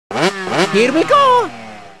Here we go!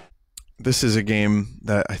 This is a game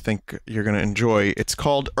that I think you're gonna enjoy. It's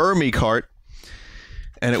called Ermii Kart,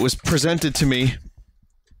 and it was presented to me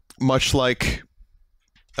much like,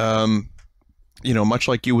 you know, much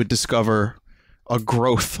like you would discover a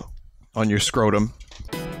growth on your scrotum.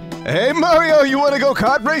 Hey Mario, you wanna go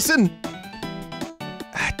kart racing?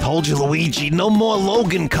 I told you, Luigi, no more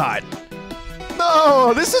Logan Kart.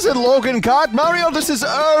 No, this isn't Logan Kart, Mario, this is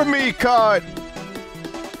Ermii Kart.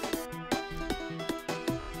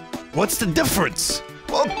 What's the difference?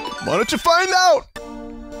 Well, why don't you find out?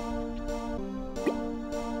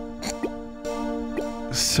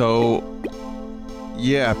 So,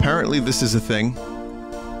 yeah, apparently this is a thing.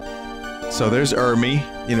 So there's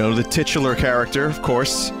Ermii, you know, the titular character, of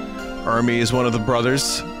course. Ermii is one of the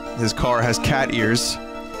brothers. His car has cat ears.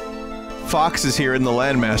 Fox is here in the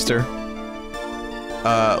Landmaster.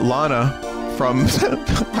 Lana from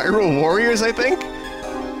Hyrule Warriors, I think?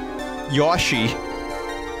 Yoshi.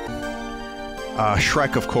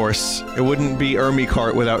 Shrek, of course. It wouldn't be Ermii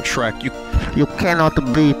Kart without Shrek. You cannot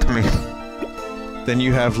beat me. Then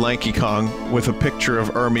you have Lanky Kong with a picture of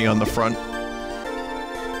Ermii on the front.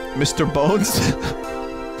 Mr. Bones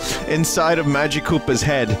inside of Magikoopa's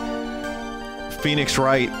head. Phoenix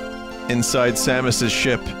Wright inside Samus's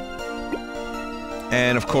ship.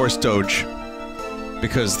 And of course Doge.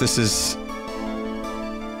 Because this is...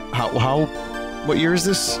 what year is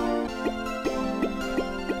this?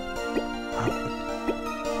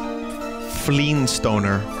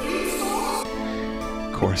 Fleenstoner.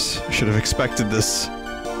 Of course, I should have expected this.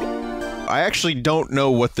 I actually don't know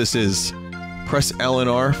what this is. Press L and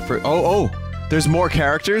R for- oh, there's more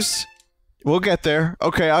characters? We'll get there.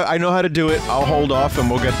 Okay, I know how to do it. I'll hold off and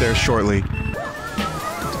we'll get there shortly.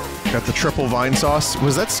 Got the triple Vinesauce.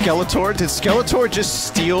 Was that Skeletor? Did Skeletor just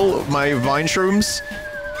steal my Vine Shrooms?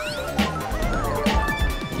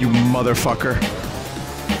 You motherfucker.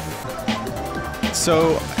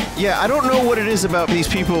 So, yeah, I don't know what it is about these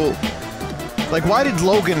people. Like, why did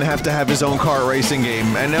Logan have to have his own kart racing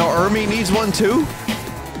game, and now Ermii needs one too?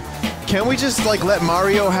 Can't we just, like, let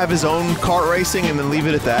Mario have his own kart racing and then leave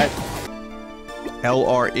it at that?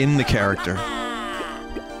 LR in the character.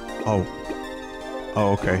 Oh.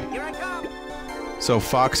 Oh, okay. So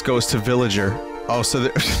Fox goes to Villager. Oh, so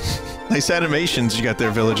there- nice animations you got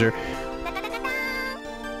there, Villager.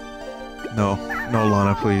 No. No,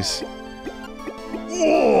 Lana, please.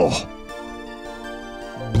 Oh!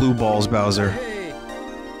 Blue balls, Bowser.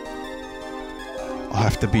 I'll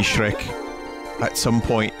have to be Shrek. At some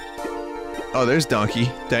point. Oh, there's Donkey.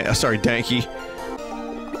 Sorry, Danky.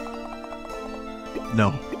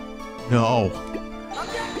 No. No.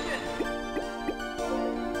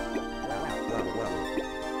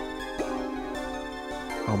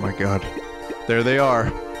 Oh my god. There they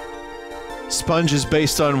are. Sponge is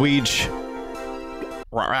based on Weege.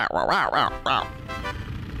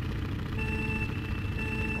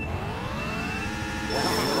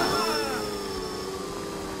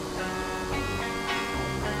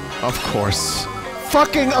 Of course.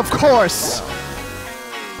 Fucking of course!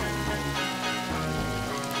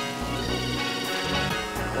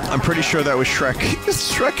 I'm pretty sure that was Shrek.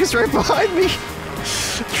 Shrek is right behind me!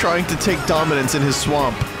 Trying to take dominance in his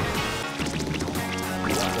swamp.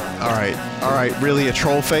 Alright, really a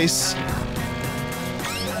troll face?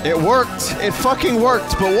 It worked! It fucking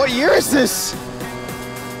worked, but what year is this?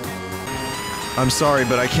 I'm sorry,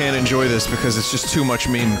 but I can't enjoy this because it's just too much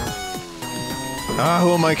meme. Ah,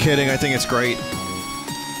 who am I kidding? I think it's great.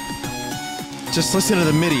 Just listen to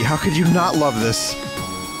the MIDI. How could you not love this?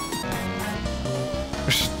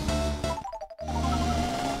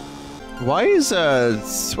 Why is,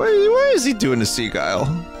 why is he doing the Seagull?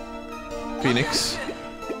 Phoenix?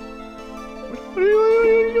 What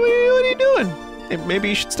are you doing? Hey, maybe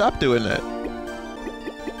you should stop doing that.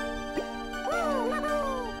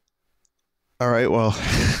 Alright, well...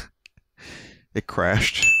 it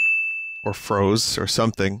crashed. Or froze, or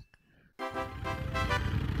something.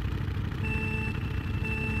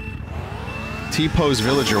 T-Pose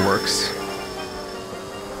Villager works.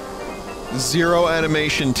 Zero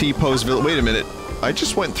animation T-Pose Villager. Wait a minute. I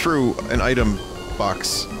just went through an item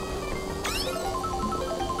box.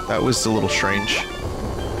 That was a little strange.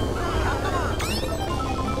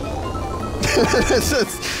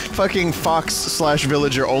 Fucking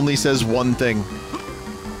Fox/Villager only says one thing.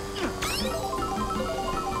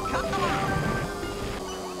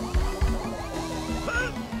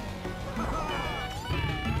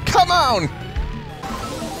 Come on!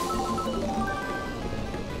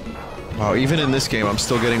 Wow, even in this game, I'm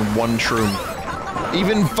still getting one shroom.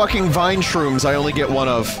 Even fucking Vine Shrooms, I only get one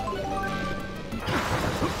of.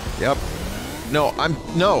 Yep. No,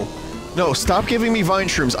 no. No, stop giving me vine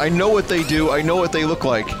shrooms. I know what they do. I know what they look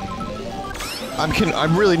like.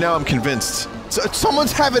 I'm really now I'm convinced.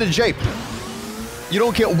 Someone's having a jape. You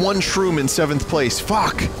don't get one shroom in 7th place.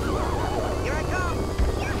 Fuck.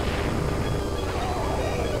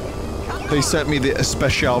 They sent me the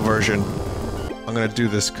special version. I'm gonna do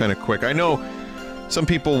this kind of quick. I know some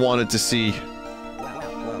people wanted to see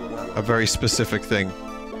a very specific thing.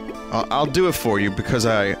 I'll do it for you because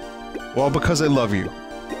because I love you.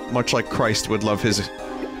 Much like Christ would love his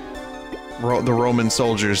the Roman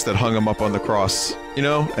soldiers that hung him up on the cross, you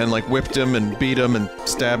know, and like whipped him and beat him and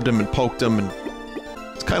stabbed him and poked him, and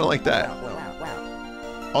it's kind of like that.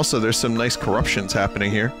 Also, there's some nice corruptions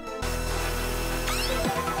happening here.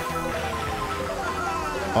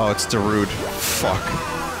 Oh, it's Darude. Fuck.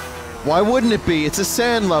 Why wouldn't it be? It's a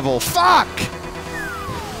sand level. Fuck!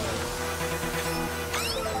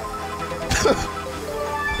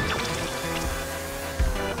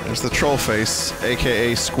 There's the troll face,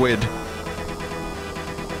 aka Squid.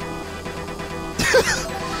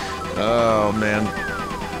 Oh, man.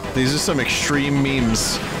 These are some extreme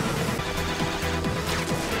memes.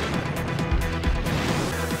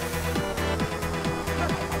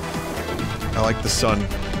 I like the sun.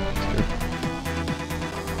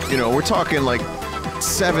 You know, we're talking like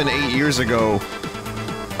 7, 8 years ago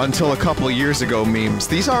until a couple of years ago memes.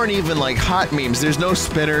 These aren't even like hot memes. There's no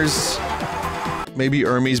spinners. Maybe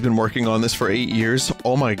Ermii's been working on this for 8 years.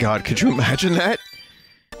 Oh my god, could you imagine that?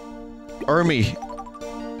 Ermii,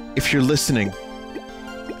 if you're listening,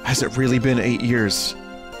 has it really been 8 years?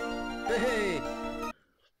 Hey.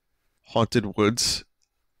 Haunted Woods.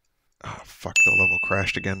 Oh, fuck, the level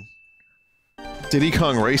crashed again. Diddy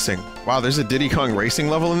Kong Racing. Wow, there's a Diddy Kong Racing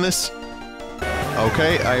level in this?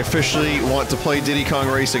 Okay, I officially want to play Diddy Kong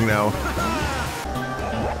Racing now.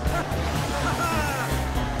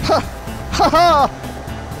 Ha! Ha ha!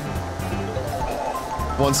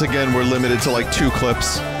 Once again, we're limited to like 2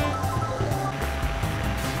 clips.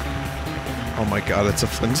 Oh my god, it's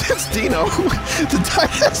it's Dino! The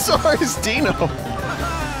dinosaur is Dino!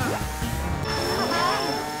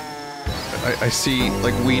 I see,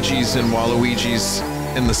 like, Ouija's and Waluigi's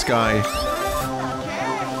in the sky.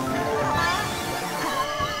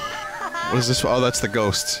 What is this? Oh, that's the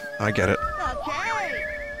ghost. I get it.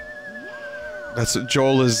 That's-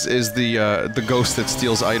 Joel is the ghost that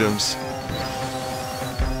steals items.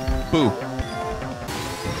 Boo.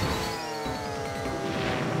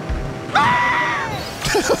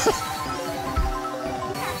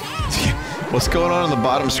 What's going on the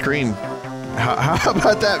bottom screen? How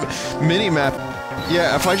about that mini-map?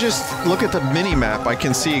 Yeah, if I just look at the mini-map, I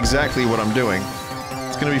can see exactly what I'm doing.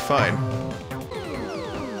 It's gonna be fine.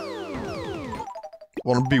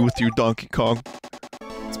 Wanna be with you, Donkey Kong.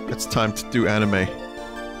 It's time to do anime.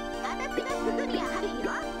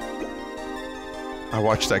 I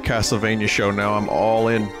watched that Castlevania show now, I'm all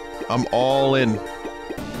in. I'm all in.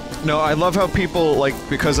 No, I love how people, like,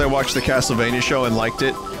 because I watched the Castlevania show and liked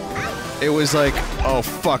it, it was like, oh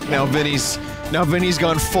fuck, now Vinny's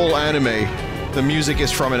gone full anime. The music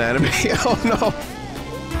is from an anime. Oh no.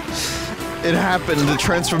 It happened, the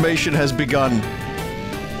transformation has begun.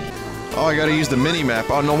 Oh, I gotta use the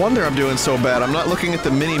mini-map. Oh, no wonder I'm doing so bad. I'm not looking at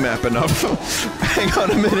the mini-map enough. Hang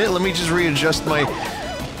on a minute, let me just readjust my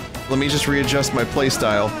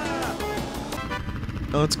playstyle.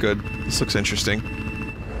 Oh, that's good. This looks interesting.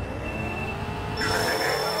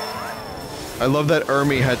 I love that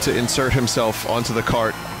Ermii had to insert himself onto the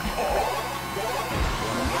cart.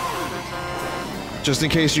 Just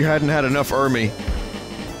in case you hadn't had enough Ermii.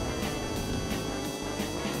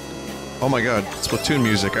 Oh my god, Splatoon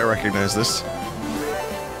music, I recognize this.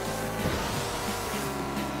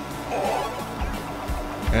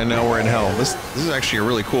 And now we're in hell. This is actually a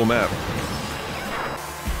really cool map.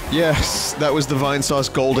 Yes, that was the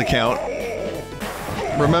Vinesauce Gold account.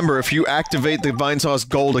 Remember, if you activate the Vinesauce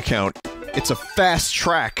Gold account, it's a fast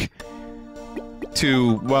track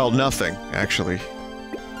to, well, nothing, actually.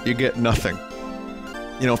 You get nothing.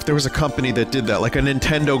 You know, if there was a company that did that, like a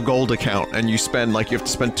Nintendo Gold account, and you spend, like, you have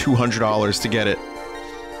to spend $200 to get it.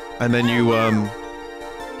 And then you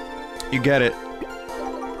get it,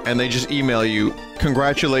 and they just email you,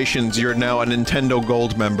 congratulations, you're now a Nintendo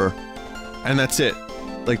Gold member. And that's it.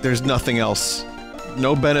 Like, there's nothing else.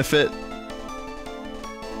 No benefit.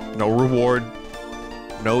 No reward.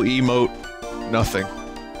 No emote. Nothing.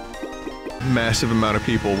 Massive amount of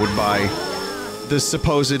people would buy this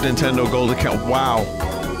supposed Nintendo Gold account. Wow.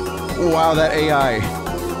 Wow, that AI.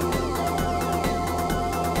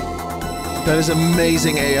 That is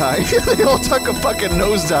amazing AI. They all took a fucking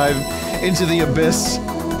nosedive into the abyss.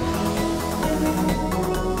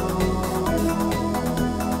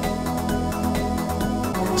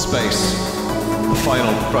 space. The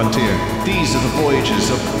final frontier. These are the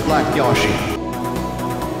voyages of Black Yoshi.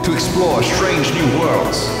 To explore strange new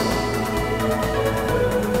worlds.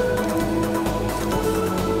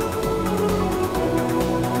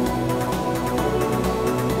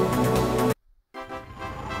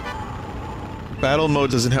 Battle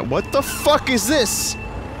mode doesn't have- what the fuck is this?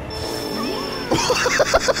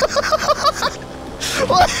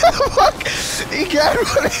 What the fuck? Egad,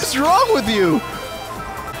 what is wrong with you?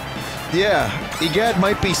 Yeah, Egad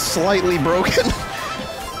might be slightly broken.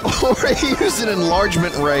 Or he used an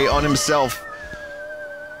enlargement ray on himself.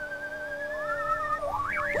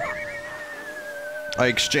 I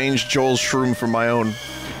exchanged Joel's shroom for my own.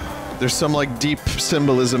 There's some, like, deep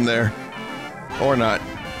symbolism there. Or not.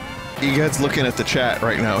 Egad's looking at the chat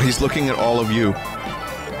right now. He's looking at all of you.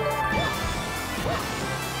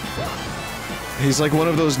 He's like one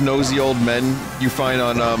of those nosy old men you find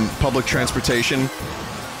on, public transportation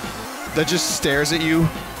that just stares at you,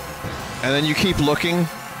 and then you keep looking,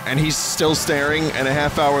 and he's still staring, and a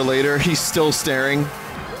half hour later, he's still staring.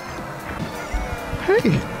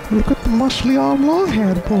 Hey, look at the muscly-armed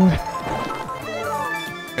long-haired boy.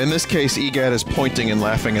 In this case, Egad is pointing and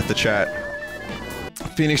laughing at the chat.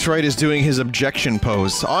 Phoenix Wright is doing his objection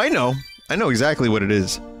pose. Oh, I know exactly what it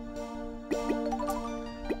is.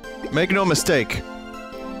 Make no mistake,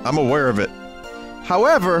 I'm aware of it.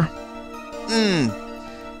 However,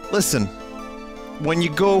 listen, when you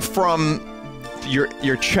go from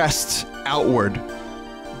your chest outward,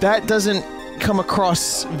 that doesn't come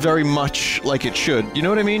across very much like it should. You know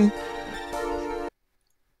what I mean?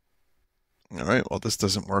 Alright, well this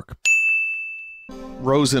doesn't work.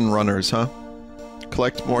 Rosen runners, huh?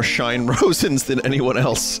 Collect more shine Rosens than anyone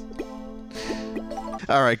else.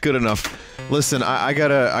 Alright, good enough. Listen, I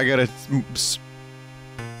gotta...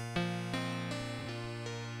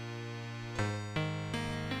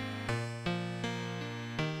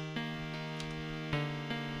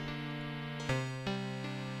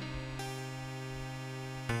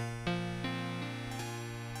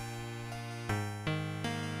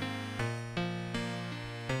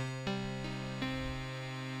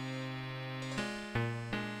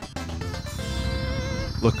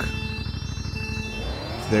 Look.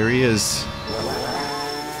 There he is.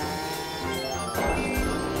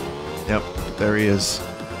 Yep, there he is.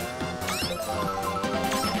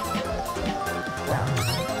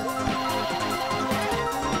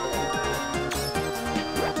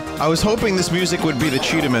 I was hoping this music would be the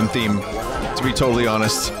Cheetahman theme, to be totally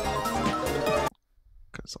honest.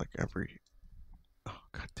 Cause like every... oh,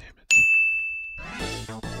 god damn it.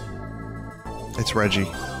 It's Reggie.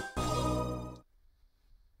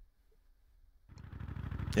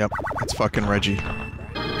 Yep, it's fucking Reggie.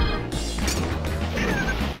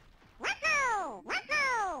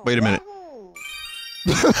 Wait a minute.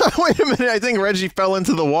 Wait a minute, I think Reggie fell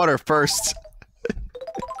into the water first.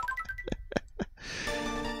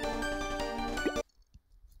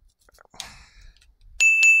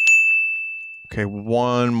 Okay,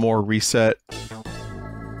 one more reset.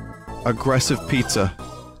 Aggressive pizza.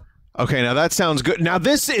 Okay, now that sounds good. Now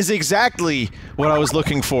this is exactly what I was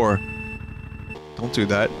looking for. Don't do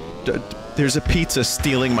that. There's a pizza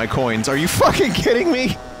stealing my coins. Are you fucking kidding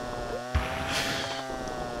me?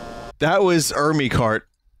 That was Ermii Kart,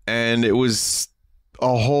 and it was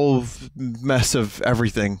a whole mess of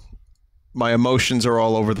everything. My emotions are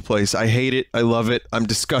all over the place. I hate it. I love it. I'm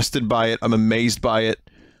disgusted by it. I'm amazed by it.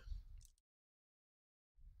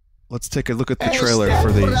 Let's take a look at the trailer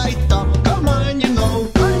for the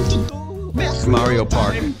Mario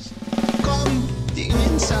Park.